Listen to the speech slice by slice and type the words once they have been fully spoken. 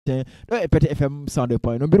Pété FM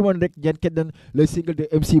 102.1 no mbir mon rek jen keddan le single de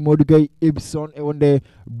MC Modou Gueye Ibson e wonde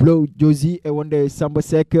Blow Josie e wonde Samba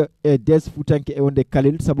Seck e Des Foutanké e wonde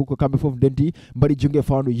Khalil sabu ko kambe fof denti mbadi junge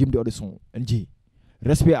faandu yimde odo son nji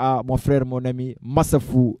respect à mon frère mon ami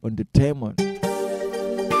Massafou Entertainment.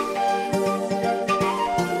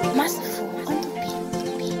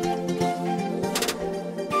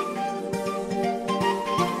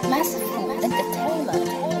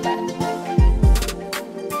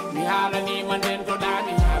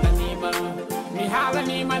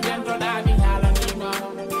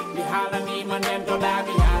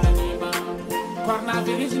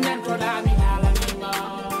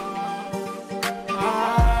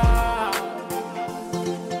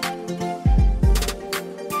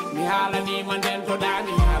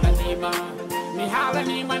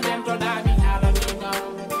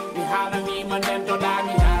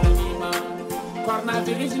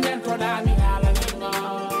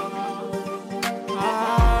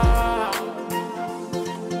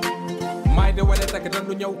 Maide wale take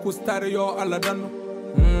dandu nyaw kustare yo alla dandu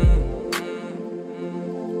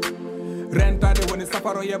rentade woni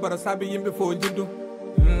safaro yebara sabi yimbe fo jiddu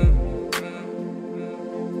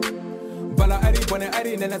bala ari bone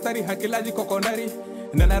ari nena sari hakilaji koko ndari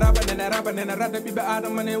nena raba nena rada bibe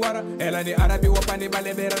adam mane wara elani arabi wopani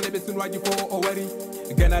bale berande be sunwaji fo o wari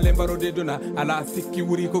gena le mbaro de duna ala sikki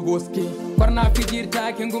wuri ko goski korna fijir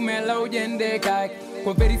taake ngume lawjende kaake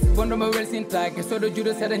ko veris bondo ma welsin taake sodo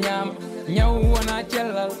judo seda nyama nyaw wona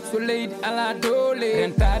cellal so leydi ala dole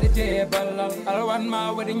rentade te ballal alwan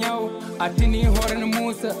ma wadi nyaw atini horene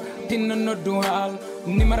musa tinno noddu hal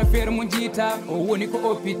nimara fer mo jita o woni ko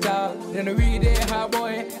hôpital reno wiide ha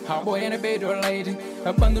boye ne beydo layde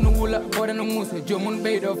bandu no wula horene musa jomun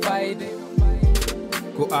beydo fayde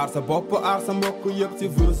ku aar sa bopp aar sa mbokk yëpp ci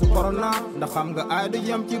virus corona ndax xam nga ay du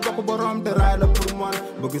yem ci gox borom de raay la pour man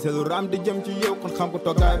bu gisee lu ram di jëm ci yow kon xam ko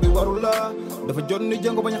toogaay bi waru la dafa jot ni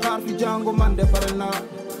jëngu bañ xaar fi jàngu man de pare naa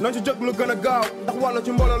nañ ci jóg lu gën a gaaw ndax wàlla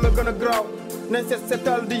ci mbooloo la gën a graaw nañ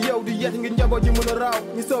setal di yow di yeex ngi njaboot ji mën a raaw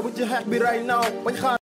ñu soobu ci xeex bi right now bañ xaar